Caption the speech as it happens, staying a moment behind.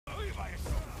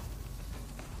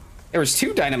There was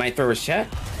 2 dynamite throwers, chat.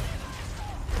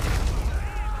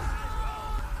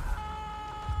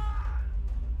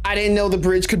 I didn't know the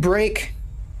bridge could break.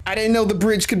 I didn't know the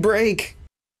bridge could break.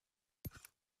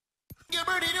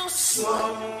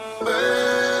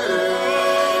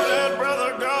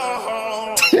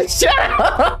 Shut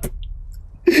up!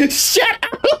 Shut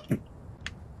up!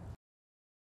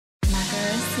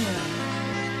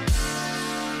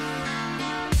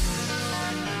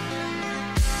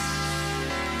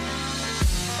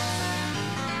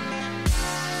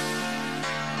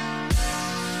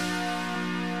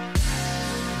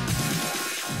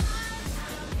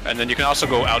 And then you can also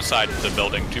go outside the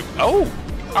building too. Oh!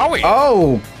 Owie!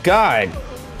 Oh, God.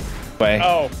 Way.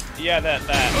 Oh, yeah, that.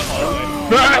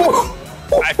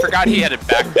 I forgot he had a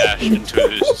backdash into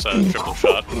his triple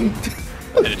shot. And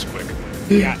it's quick.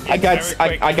 Yeah, I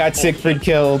got Siegfried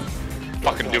killed.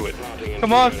 Fucking do it.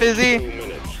 Come on, Fizzy.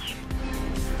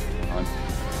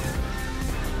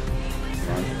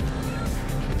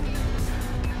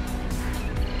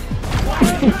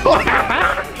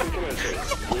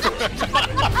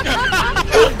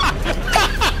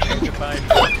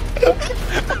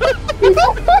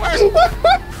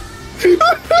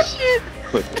 Shit.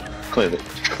 Clear it.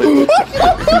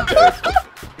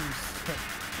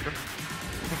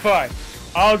 Fine.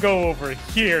 I'll go over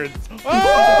here.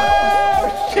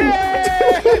 Oh,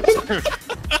 shit!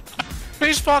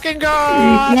 Please fucking go!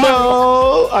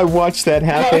 No! I watched that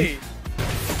happen. Hey.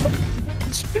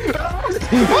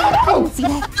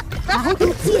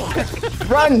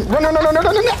 Run! Run! No!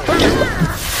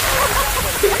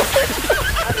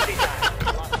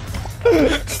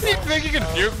 You think you can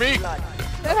nuke me?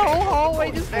 That whole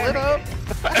hallway just lit up.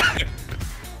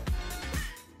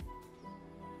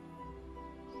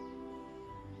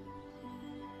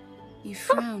 You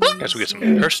frown. Guess we get some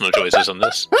personal choices on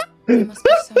this. There must be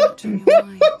so much on your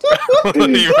mind.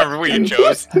 You remember what you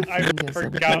chose? I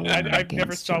forgot. I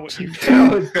never saw what you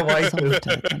Softer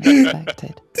than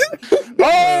expected.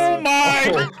 Oh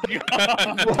my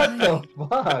god! What the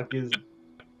fuck is?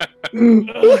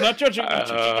 Not judging.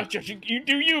 Not judging. You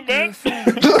do you, man.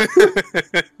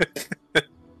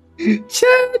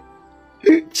 Chad!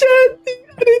 Chad!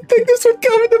 I didn't think this would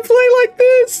come into play like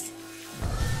this!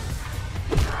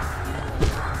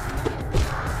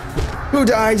 Who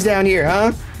dies down here,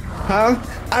 huh? Huh?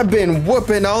 I've been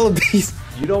whooping all of these.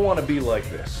 You don't want to be like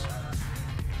this.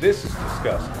 This is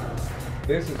disgusting.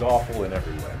 This is awful in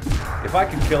every way. If I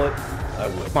could kill it, I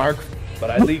would. Mark. But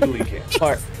I legally can't.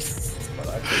 Mark. But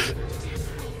I consider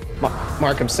it.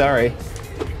 Mark, I'm sorry.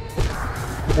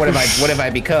 What have I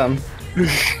become?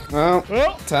 Well,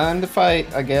 time to fight,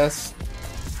 I guess.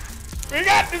 We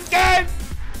got this, guys!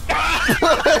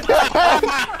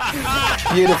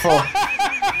 Beautiful.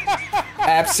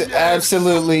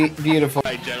 Absolutely beautiful.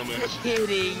 Hi, gentlemen.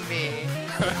 Kidding me.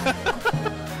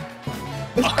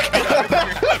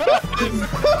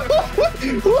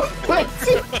 What?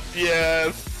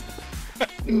 Yes.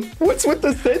 What's with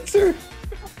the sensor?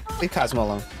 Leave Cosmo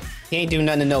alone. He ain't do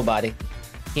nothing to nobody.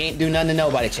 He ain't do nothing to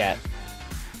nobody, chat.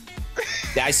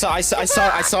 Yeah, I saw it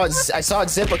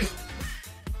zip.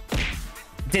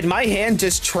 Did my hand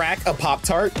just track a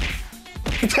Pop-Tart?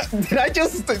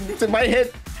 Did my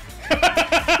hand?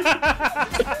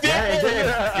 Yeah, it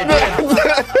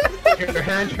did. Your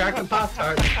hand tracked the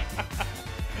Pop-Tart.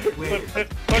 Wait.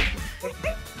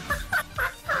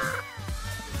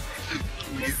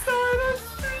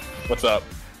 What's up?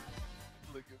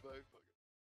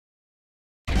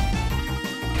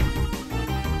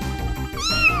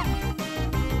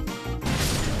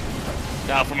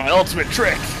 Now for my ultimate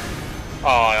trick.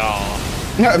 Oh,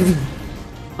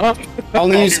 Huh?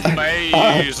 Only use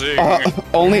amazing.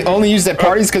 only use at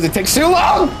parties because it takes too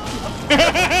long.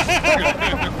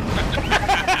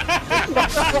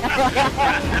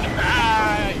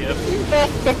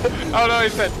 Oh no, he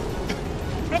said.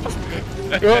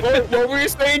 What were you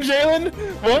saying, Jalen?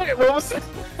 What was that?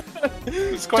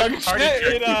 It's quite a party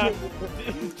trick.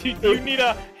 You need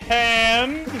a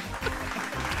hand.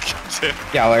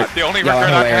 Y'all are The only y'all are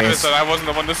record I have hilarious. is that I wasn't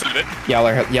the one to send it. Y'all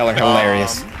are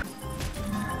hilarious.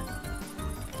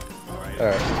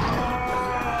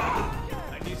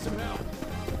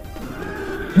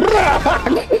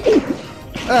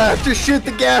 Just shoot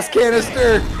the gas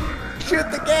canister.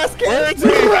 Shoot the gas canister.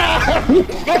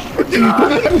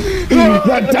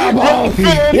 The double!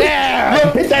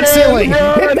 Yeah! Hit that ceiling!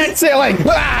 Hit that ceiling!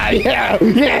 Ah, yeah!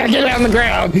 Yeah! Get it on the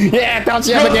ground! Yeah! Toss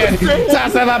you up again!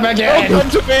 Toss them up again! Come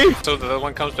to me. So the other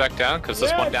one comes back down because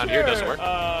this one down here doesn't work.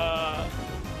 Oh!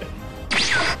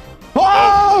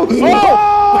 Oh!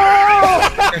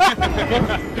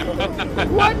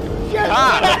 What just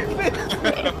happened?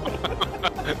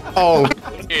 Oh.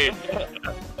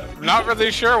 I'm not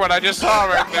really sure what I just saw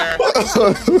right there.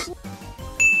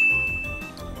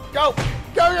 Go!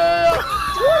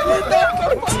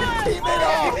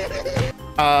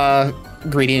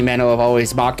 Greedy and Mano have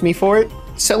always mocked me for it.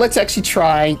 So let's actually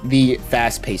try the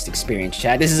fast-paced experience,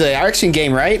 chat. This is an action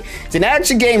game, right? It's an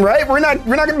action game, right? We're not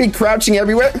gonna be crouching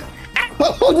everywhere.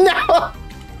 Oh no!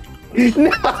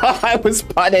 No, I was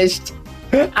punished.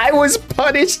 I was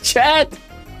punished, chat.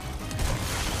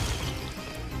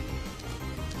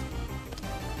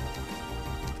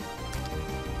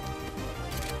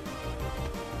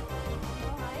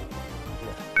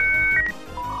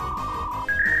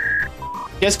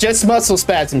 Just muscle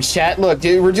spasms, chat. Look,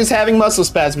 dude, we're just having muscle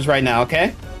spasms right now,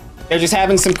 okay? They're just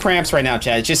having some cramps right now,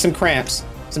 chat. It's just some cramps.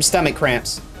 Some stomach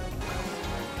cramps.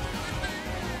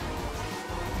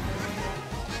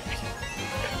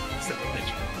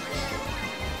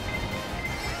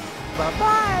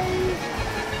 Bye-bye.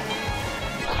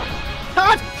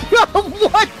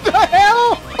 What the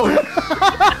hell?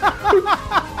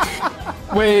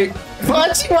 Wait,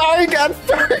 Pachimari got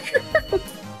first.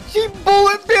 She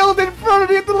bullet billed in front of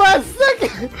me at the last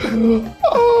second.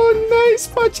 Oh, nice,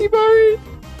 Pachimari.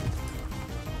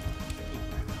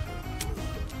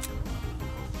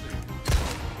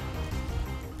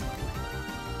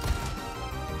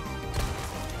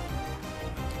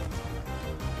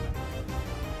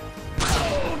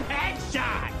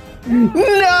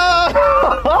 No!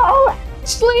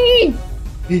 Ashley!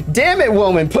 Damn it,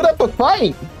 woman, put up a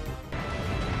fight!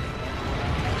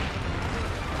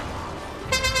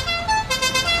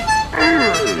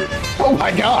 Oh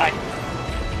my god!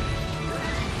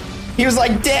 He was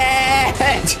like,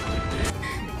 Dad!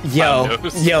 Yo,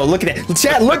 look at that.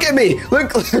 Chad, look at me!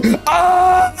 Look!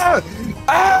 Ah!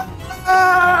 Ah!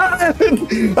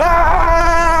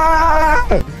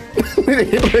 Ah!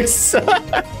 It looks so...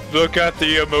 Look at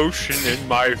the emotion in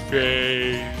my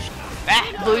face.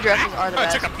 Blue dresses are the I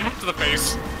best. took a boot to the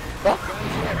face.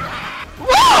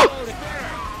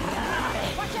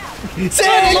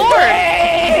 Save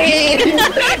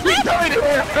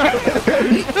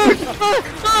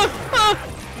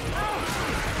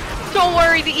Don't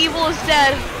worry, the evil is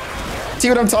dead. See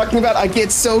what I'm talking about? I get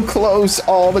so close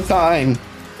all the time.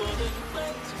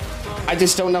 I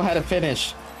just don't know how to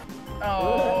finish.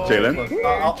 Oh. Jalen?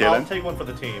 I'll Jalen? take one for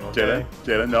the team, okay?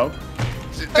 Jalen, no.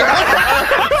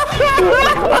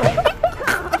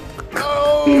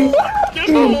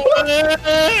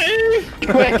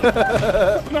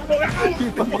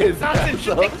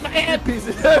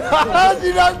 How'd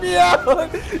you knock me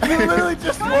out? You literally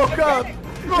just woke up.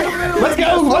 Let's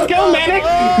go, Manic!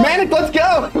 Manic, let's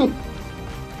go!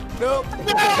 Nope.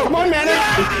 Come on, Manic!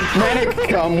 Manic,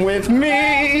 come with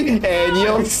me, and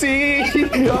you'll see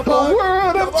the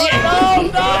world of...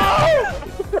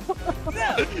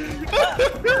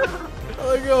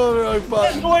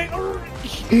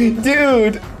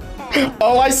 Dude!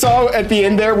 All I saw at the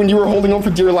end there when you were holding on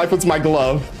for dear life was my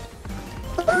glove.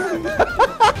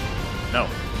 No.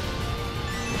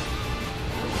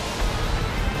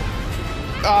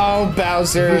 Oh,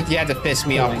 Bowser, you had to piss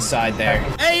me off the side there.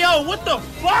 Hey, yo, what the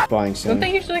fuck? Flying soon. Don't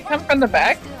they usually come from the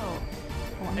back?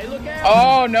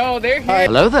 Oh no, they're here.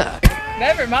 Hello there.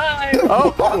 Never mind.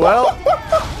 Oh, well.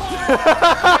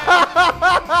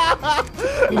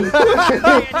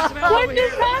 What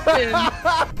just happened?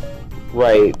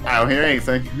 Right. I don't hear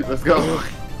anything. Let's go.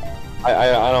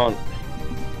 I don't.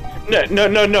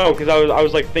 No, because I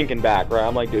was like thinking back, right?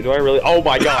 I'm like, dude, do I really? Oh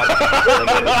my god.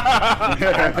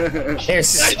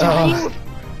 There's...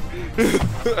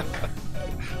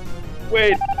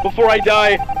 Wait, before I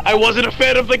die, I wasn't a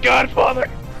fan of The Godfather.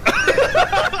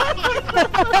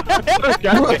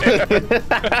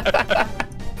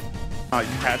 You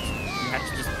had to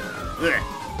just.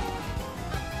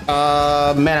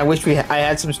 Man, I wish I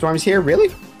had some storms here.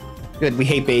 Really? Good, we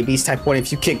hate babies. Type 1 if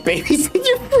you kick babies in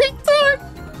your free time.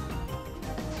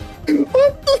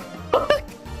 What the fuck?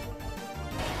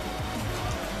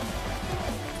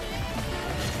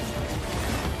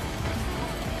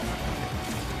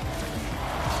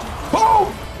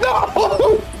 Oh!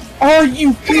 No! Are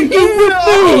you freaking with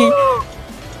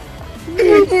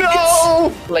me?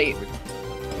 No! Late.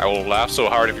 I will laugh so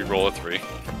hard if you roll a 3.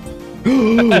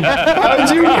 How'd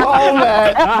you call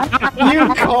that?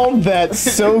 You called that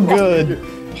so good.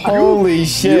 Holy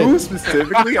shit. You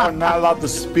specifically are not allowed to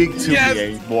speak to me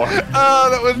anymore. Oh,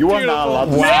 that was You are not allowed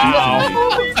to speak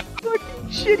to me.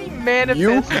 Shitty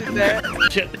manifested that.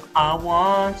 I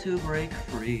want to break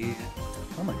free.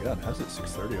 Oh my god, how's it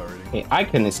 6:30 already? Hey, I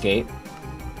couldn't escape.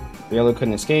 Riolo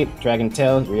couldn't escape. Dragon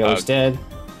Tail, Riolo's dead.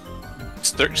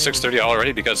 It's 6:30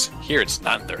 already because here it's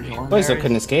 9:30. Boy, so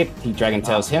couldn't escape. He Dragon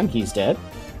Tails him, he's dead.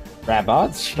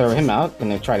 Rabots, throw him out,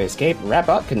 gonna try to escape.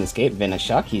 Rabot couldn't escape, Venice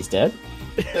Shock, he's dead.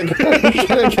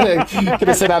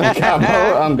 gonna sit out a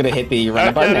combo. I'm gonna hit the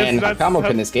run button, and combo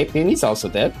couldn't escape, and he's also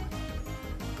dead.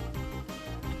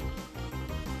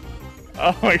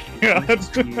 Oh my god.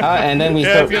 And then we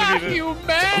yeah, start.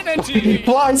 humanity!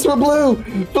 Fly, Swab Blue!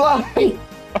 Fly!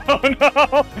 Oh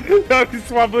no! No,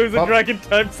 Swab Blue's a dragon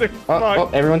type 6. Oh,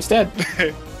 everyone's dead.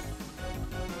 I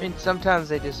mean, sometimes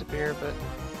they disappear,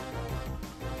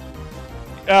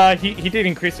 but... he did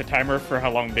increase the timer for how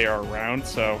long they are around,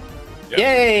 so... Yep.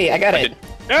 Yay! I got it!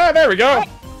 Yeah, there we go!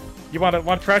 You want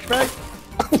a trash bag?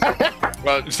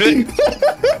 Well,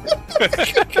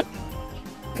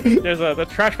 there's the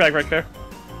trash bag right there.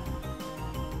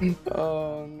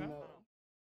 Oh no.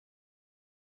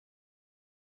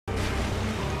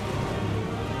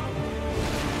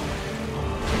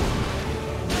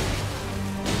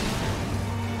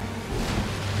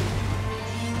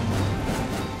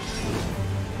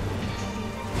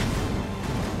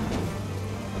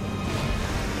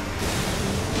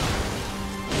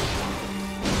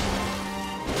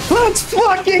 Let's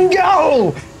fucking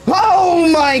go! Oh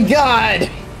my god!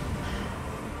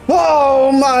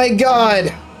 Oh my god!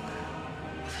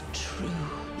 The true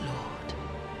Lord.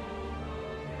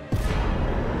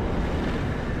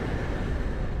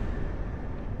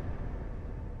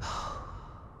 Oh,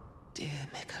 dear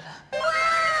Mikola.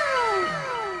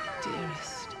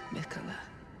 Dearest Mikola,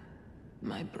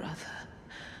 my brother.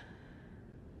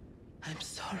 I'm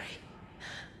sorry.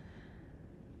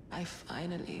 I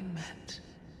finally met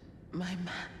my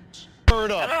match.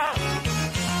 Burn up!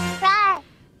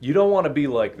 You don't want to be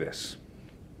like this.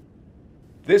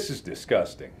 This is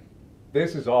disgusting.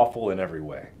 This is awful in every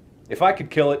way. If I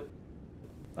could kill it,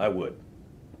 I would.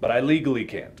 But I legally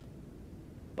can't.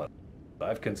 But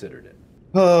I've considered it.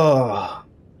 Oh.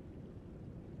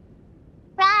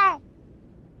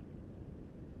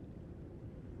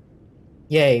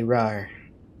 Yay, rar.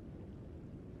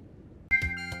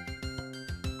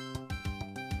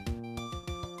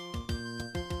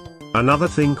 Another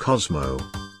thing, Cosmo.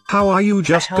 How are you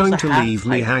just going to leave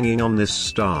me hanging on this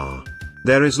star?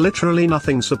 There is literally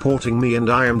nothing supporting me and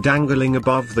I am dangling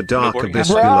above the dark abyss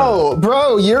below.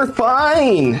 Bro, you're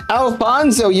fine.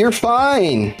 Alfonso, you're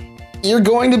fine. You're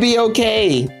going to be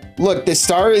okay. Look, the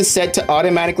star is set to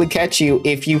automatically catch you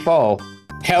if you fall.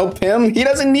 Help him? He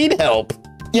doesn't need help.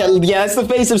 Yeah, that's the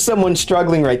face of someone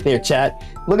struggling right there, chat.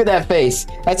 Look at that face.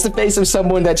 That's the face of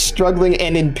someone that's struggling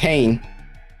and in pain.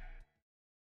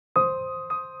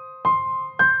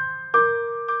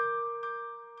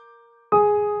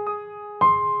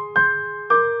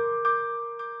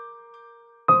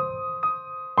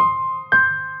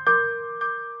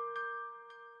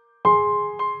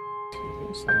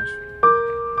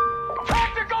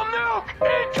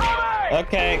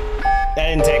 Okay, that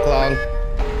didn't take long.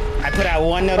 I put out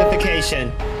one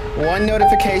notification,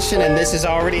 and this is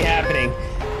already happening.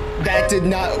 That did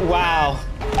not, wow.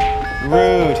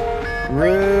 Rude,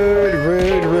 rude,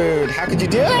 rude, rude. How could you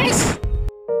do this?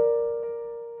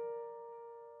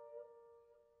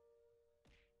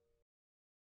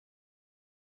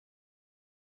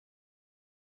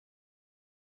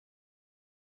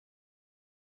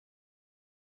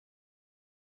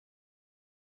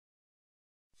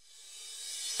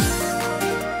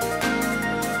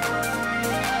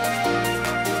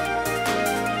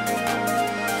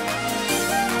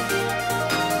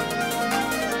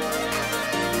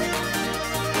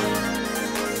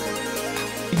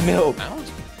 Milk.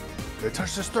 It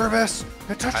touched the thermos.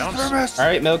 It touched the thermos. All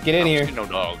right, Milk, get in here. No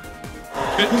dog.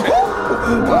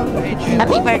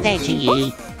 Happy birthday to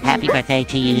you. Happy birthday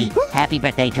to you. Happy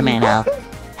birthday to Mano.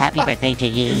 Happy birthday to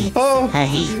you. Oh,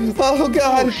 hey. Oh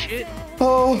God. Oh shit.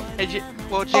 Oh. Hey,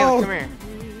 well, Jalen, come here.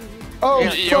 Oh,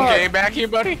 you okay back here,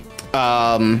 buddy?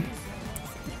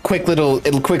 Quick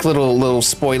little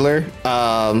spoiler.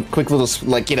 Quick little,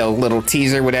 like, you know, little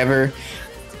teaser, whatever.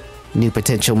 New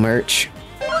potential merch.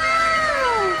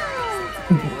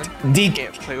 I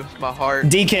can't play with my heart.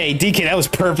 DK, that was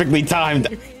perfectly timed.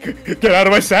 Get out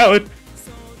of my salad.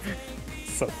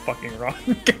 So fucking wrong.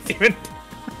 God damn it.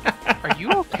 Are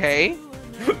you okay?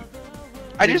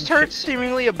 I just heard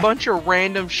seemingly a bunch of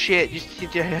random shit.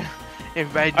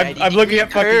 I'm looking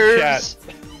at fucking chat.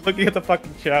 Looking at the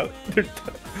fucking chat.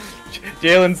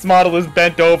 Jalen's model is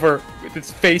bent over with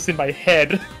his face in my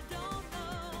head.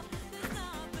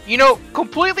 You know,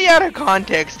 completely out of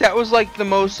context, that was like the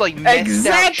most like methed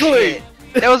out shit.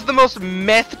 That was the most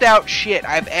methed out shit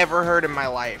I've ever heard in my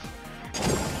life.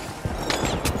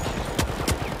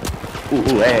 Ooh,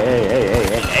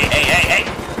 hey.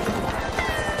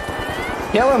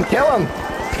 Kill him, kill him.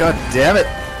 God damn it.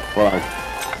 Hold on.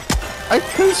 I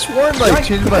could have sworn I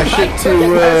changed my shit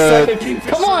to,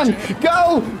 Come on!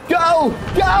 Go! Go!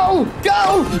 Go!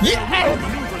 Go! Yeah!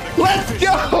 Let's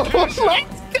go! Let's go!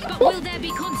 Will there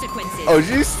be consequences? Oh, did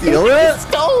you steal it?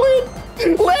 Stole it!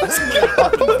 Let's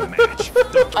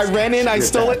go! I ran in, I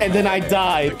stole it, and then I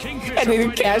died. And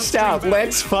then it cashed out.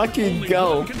 Let's fucking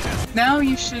go. Now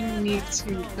you shouldn't need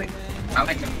to, like, I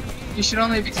like it. You should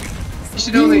only be, you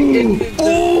should only,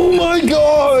 Oh my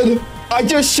god! I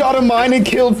just shot a mine and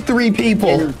killed 3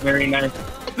 people. Very nice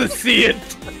to see it.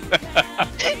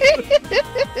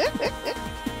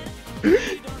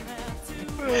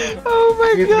 Oh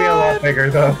my Needs to be a lot bigger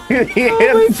though. Oh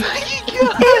my fucking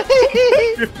god!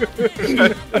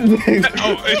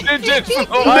 Oh, it just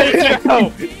I know!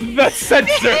 The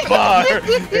censor bar!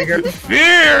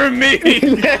 Fear me!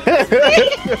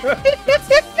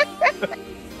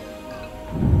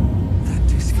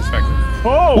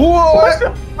 Oh! What?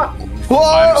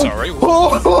 I'm sorry.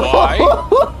 Why?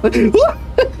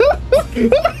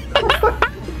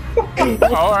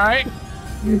 All right.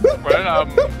 Well,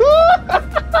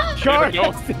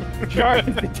 Charles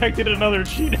detected another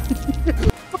cheat.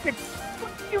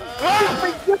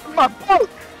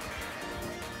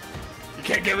 you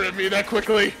can't get rid of me that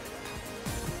quickly.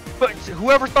 But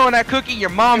whoever's throwing that cookie, your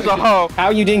mom's a hoe. How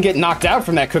you didn't get knocked out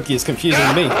from that cookie is confusing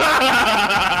to me.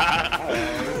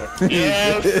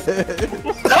 Yes.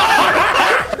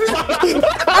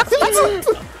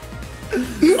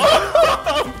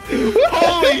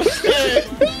 Holy shit!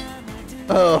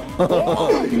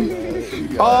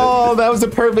 Oh, that was a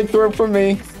perfect throw for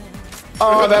me.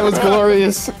 Oh, that was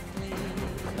glorious.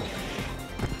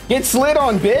 Get slid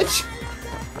on, bitch.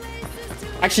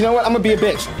 Actually, you know what? I'm gonna be a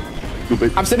bitch.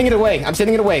 I'm sending it away. I'm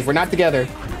sending it away. We're not together.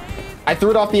 I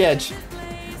threw it off the edge.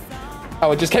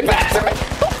 Oh, it just came back to me.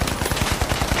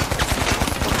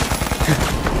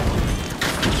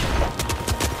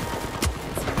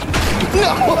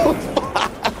 No!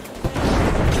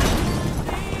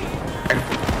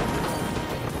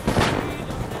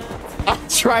 I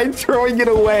tried throwing it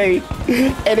away,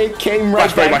 and it came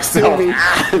right back to me.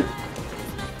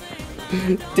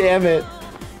 Damn it.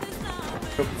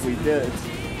 We did.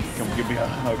 Come give me a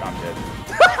hug, I'm dead.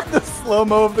 The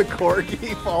slow-mo of the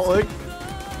corgi falling.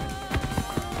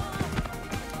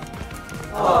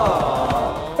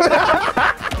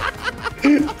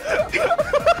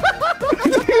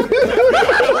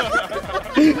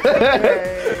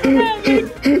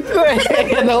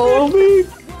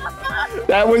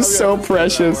 That was so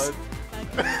precious.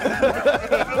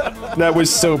 That was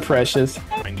so precious.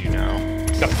 Find you now.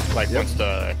 Like once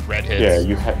the red hits. Yeah,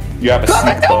 you have a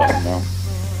sneak button now.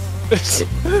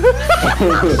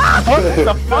 What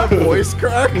the fuck? Voice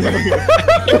crack?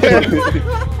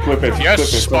 Flip it. Yes,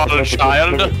 small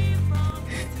child.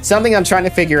 Something I'm trying to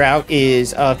figure out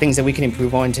is things that we can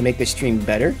improve on to make this stream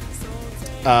better.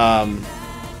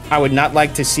 I would not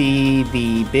like to see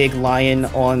the big lion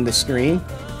on the screen.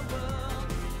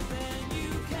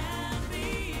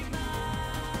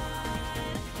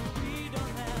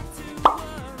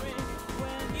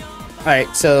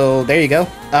 Alright, so there you go.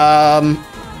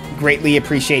 Greatly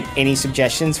appreciate any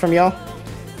suggestions from y'all.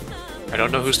 I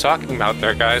don't know who's talking out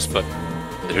there, guys, but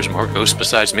there's more ghosts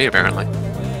besides me, apparently.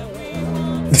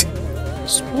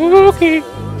 Spooky.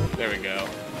 There we go.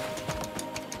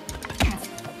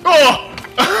 Oh!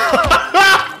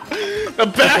 The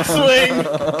backswing!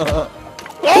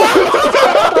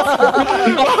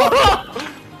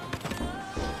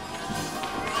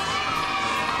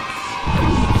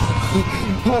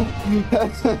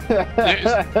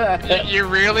 You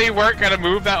really weren't gonna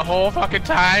move that whole fucking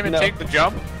time and take the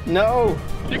jump? No.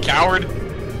 You coward.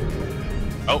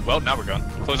 Oh, well, now we're gone.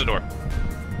 Close the door.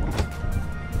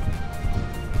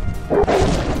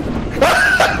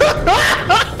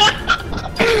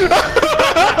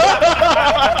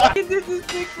 This is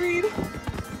Siegfried.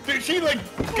 Dude, she like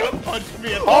gut punched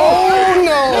me at Oh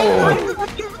no!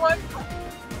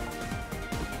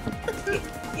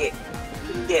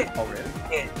 Get. Already?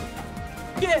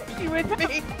 Get. You with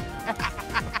me?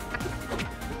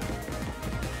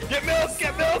 Get milk!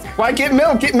 Get milk! Why get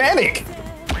milk? Get manic!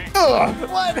 Ugh.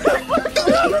 What?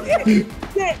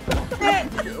 Get.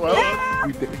 Well,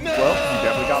 you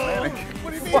definitely got manic.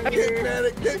 What do you mean? Get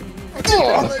manic?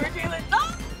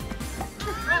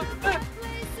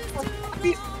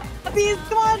 Please,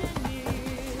 come on!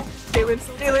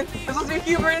 Jalen, this was your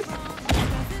humorous.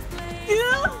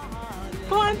 Yeah.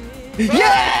 Come on.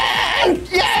 Yes!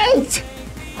 Yes!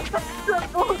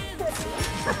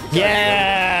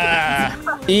 Yeah!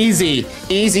 Easy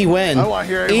win. I want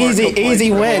to hear any more Easy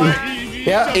complaints. win.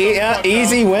 Yeah,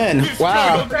 easy win.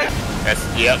 Wow. That's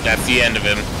the end of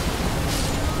him.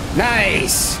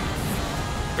 Nice.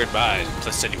 Goodbye,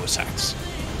 placiduous sex.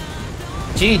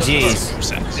 GG's.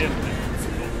 Sex.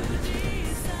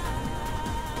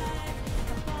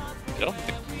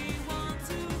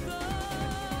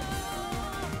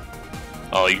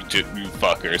 Oh, you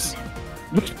fuckers.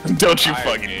 Don't you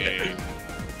fucking...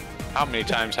 How many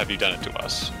times have you done it to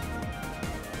us?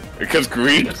 Because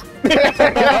greed.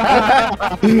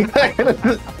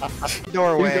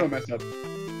 Doorway. Oh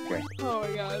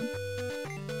my god.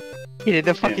 Get in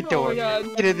the fucking door. Oh my god.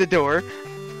 Get in the door.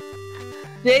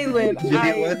 Jalen,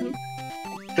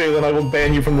 Jalen, I will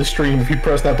ban you from the stream if you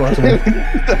press that button.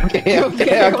 Okay.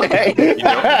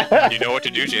 You know what to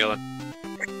do, Jalen.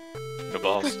 The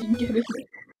balls.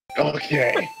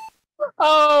 Okay.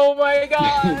 Oh my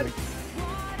god.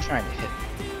 Trying to hit.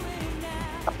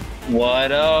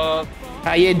 What up?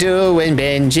 How you doing,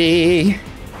 Benji?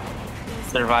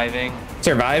 Surviving.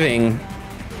 Surviving.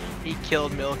 He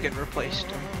killed Milk and replaced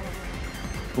him.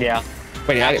 Yeah.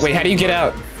 Wait, how do you get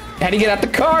out? How do you get out the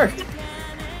car?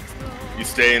 You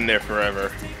stay in there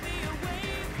forever.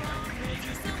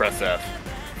 You press F.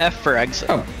 F for exit.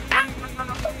 Oh.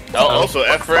 Also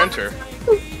F for enter.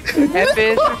 F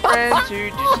is for friends who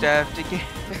do stuff together.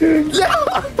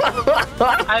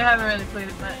 I haven't really played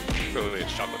it much. Really,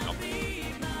 it's chocolate milk.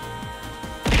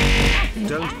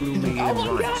 Don't glue me in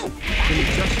right. Can you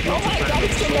just not a bag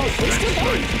of salt that's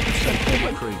 90%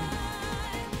 of cream?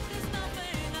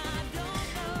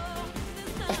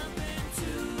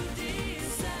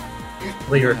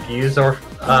 Will you refuse or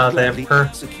the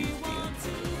Emperor?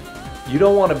 You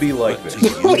don't want to be like this.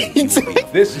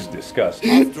 This is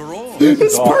disgusting. This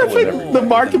is awful in every way. The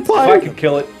Markiplier. If I could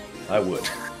kill it, I would.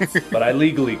 But I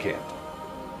legally can't.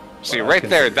 See, right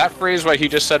there, that phrase what he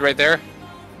just said right there,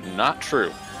 not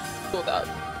true. Hold up.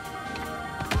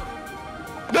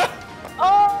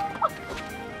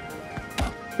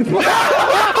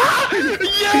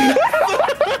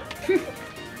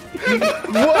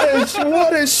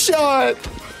 What a shot!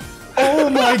 Oh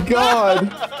my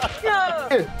god!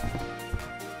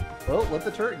 Well, let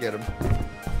the turret get him.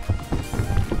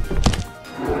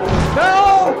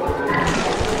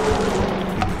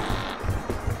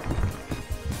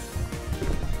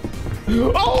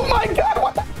 Oh my god!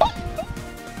 What the fuck?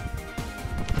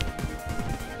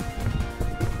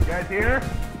 You guys here?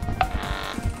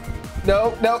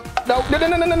 No.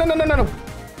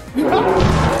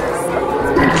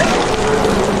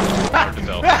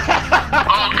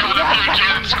 Oh god, I'm hearing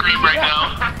Jalen scream right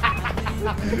now. I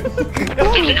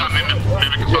think he got mimified.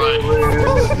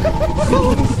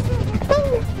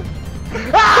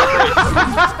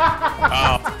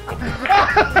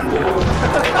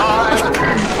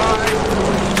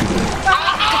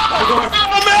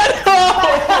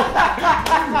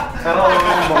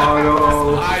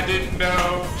 I didn't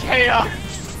know. Chaos!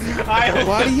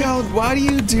 Why do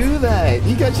you do that?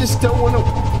 You guys just don't want to.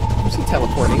 Who's he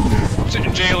teleporting?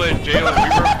 Jalen, we were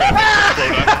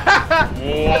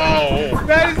Whoa.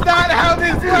 That is not how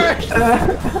this works!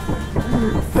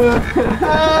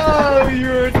 Oh,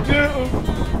 you're a dude!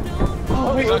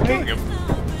 Oh, wait, killing him.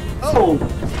 Oh!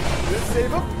 Did it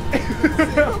save him?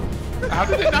 How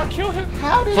did it not kill him?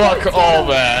 Fuck all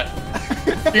that.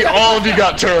 All of you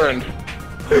got turned.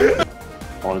 I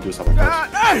want to do something else.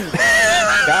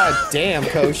 God damn,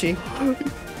 Koshi.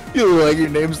 You look like your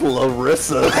name's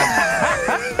Larissa.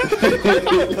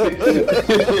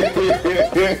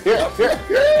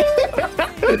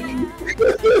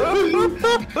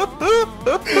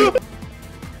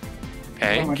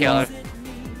 Painkiller.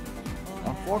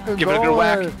 I'm fucking Give it a good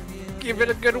whack. going. Give it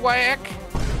a good whack.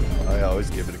 I always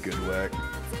give it a good whack.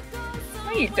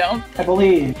 No, you don't. I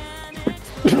believe.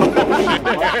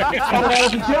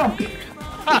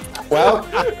 Well,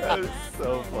 That is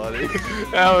so funny.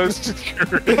 That was just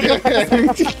great. Hey,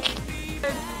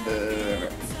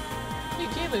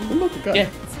 Jalen. yeah.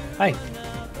 Hi.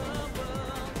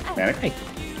 Manic. Hey.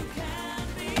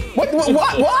 What?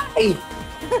 Why?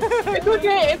 It's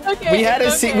okay. It's okay. We had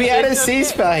it's okay, we had a it's okay.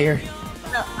 ceasefire.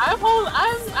 No,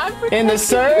 I'm In the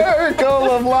circle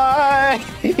of life.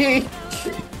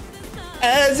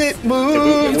 As it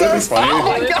moves us. Oh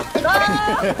my god!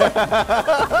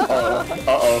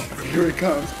 Uh-oh. Here it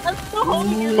comes. I'm still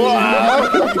holding your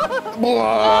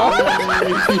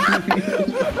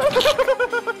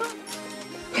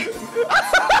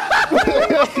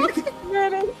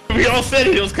We all said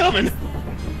he was coming.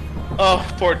 Oh,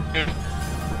 poor dude.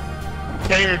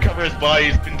 Can't even recover his body.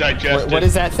 He's been digested. What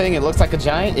is that thing? It looks like a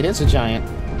giant. It is a giant.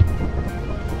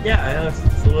 Yeah, that's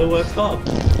literally what it's called.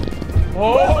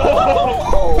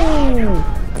 Oh!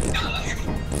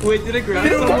 Wait, did it grab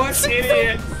You someone?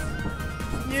 idiot!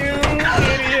 You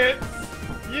idiot!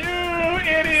 You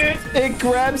idiot! It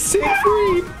grabs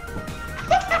Siegfried!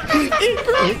 It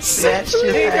grabs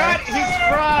Siegfried! He got his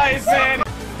prize, man!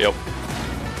 Yep.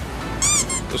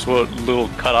 Those little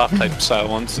cut-off type style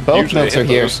ones. Both Usually notes hit are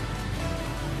here. those.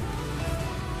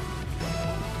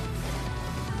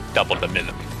 Double the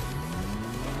minimum.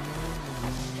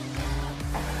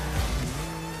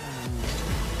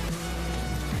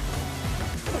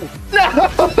 No!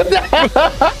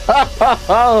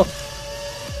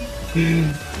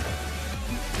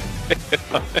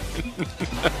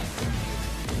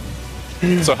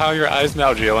 So how are your eyes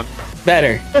now, Jalen?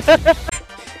 Better.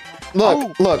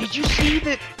 Look, look. Did you see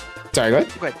that? Sorry, go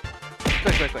ahead. Go ahead.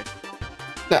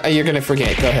 No, you're gonna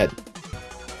forget. Go ahead.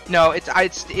 No, it's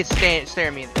staring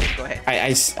at me. Go ahead.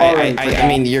 I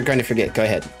mean, you're going to forget. Go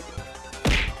ahead.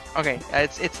 Okay,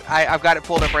 I've got it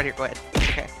pulled up right here. Go ahead.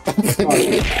 It's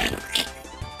okay.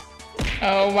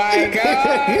 Oh my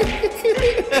god!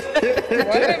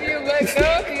 What have you let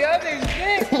go of the other's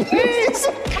dick, please?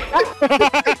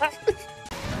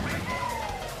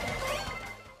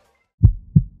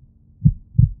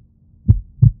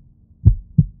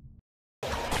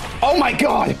 Oh my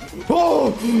god!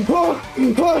 Oh! What did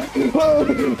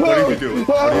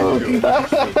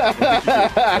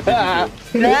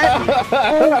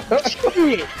you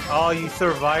do? Oh, you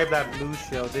survived that blue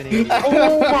shell, didn't you?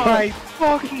 Oh my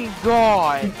fucking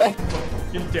god!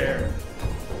 You dare.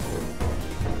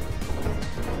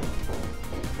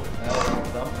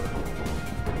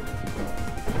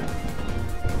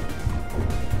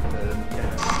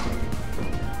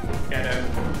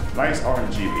 Nice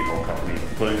RNG people company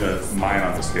putting the mine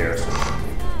on the stairs.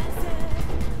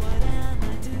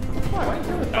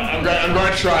 I'm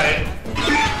going to try it.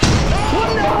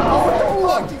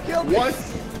 What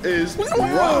is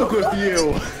wrong with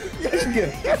you?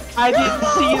 I didn't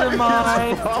see the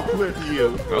mine. What's wrong with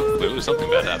you? Well, clearly something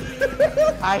bad happened.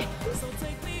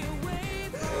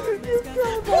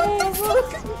 What the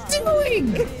fuck are you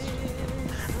doing?